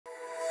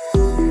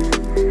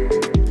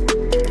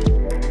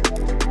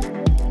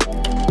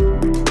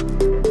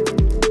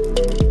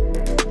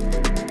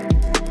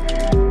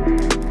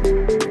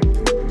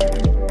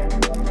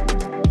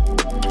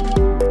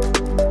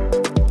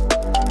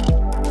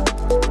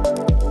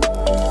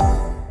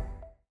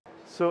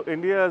So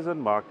India as a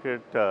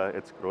market,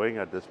 it's growing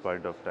at this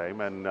point of time,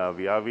 and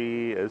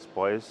VIAVI is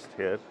poised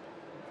here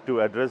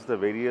to address the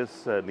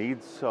various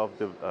needs of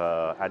the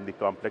and the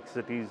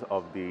complexities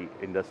of the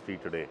industry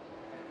today.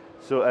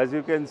 So as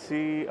you can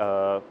see,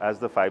 as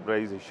the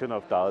fiberization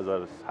of towers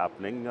are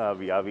happening,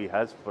 VIAVI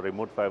has a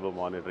remote fiber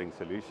monitoring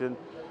solution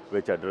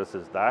which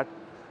addresses that.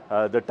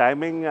 The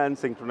timing and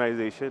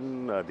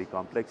synchronization, the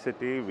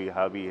complexity,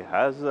 VIAVI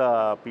has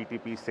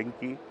PTP sync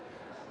key,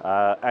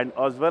 and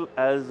as well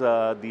as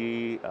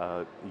the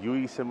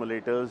UE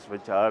simulators,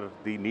 which are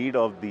the need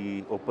of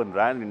the Open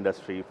RAN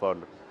industry for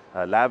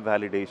lab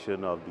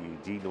validation of the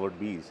G Node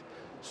Bs.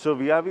 So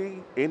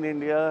VIAVI in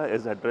India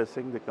is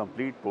addressing the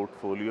complete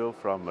portfolio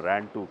from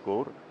RAN to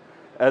core,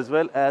 as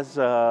well as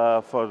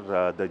for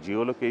the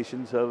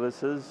geolocation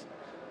services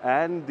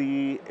and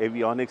the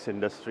avionics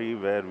industry,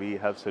 where we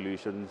have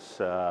solutions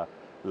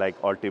like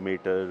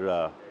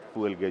altimeter,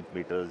 fuel gauge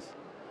meters.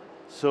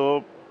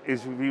 So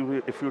if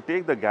you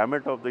take the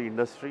gamut of the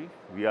industry,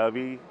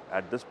 VIAVI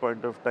at this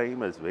point of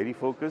time is very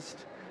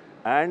focused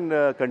and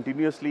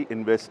continuously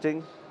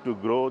investing to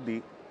grow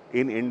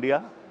in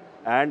India,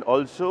 and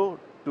also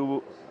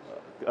to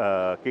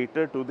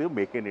cater to the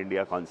Make in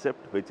India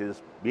concept, which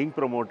is being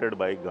promoted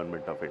by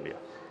Government of India.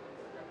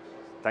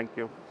 Thank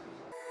you.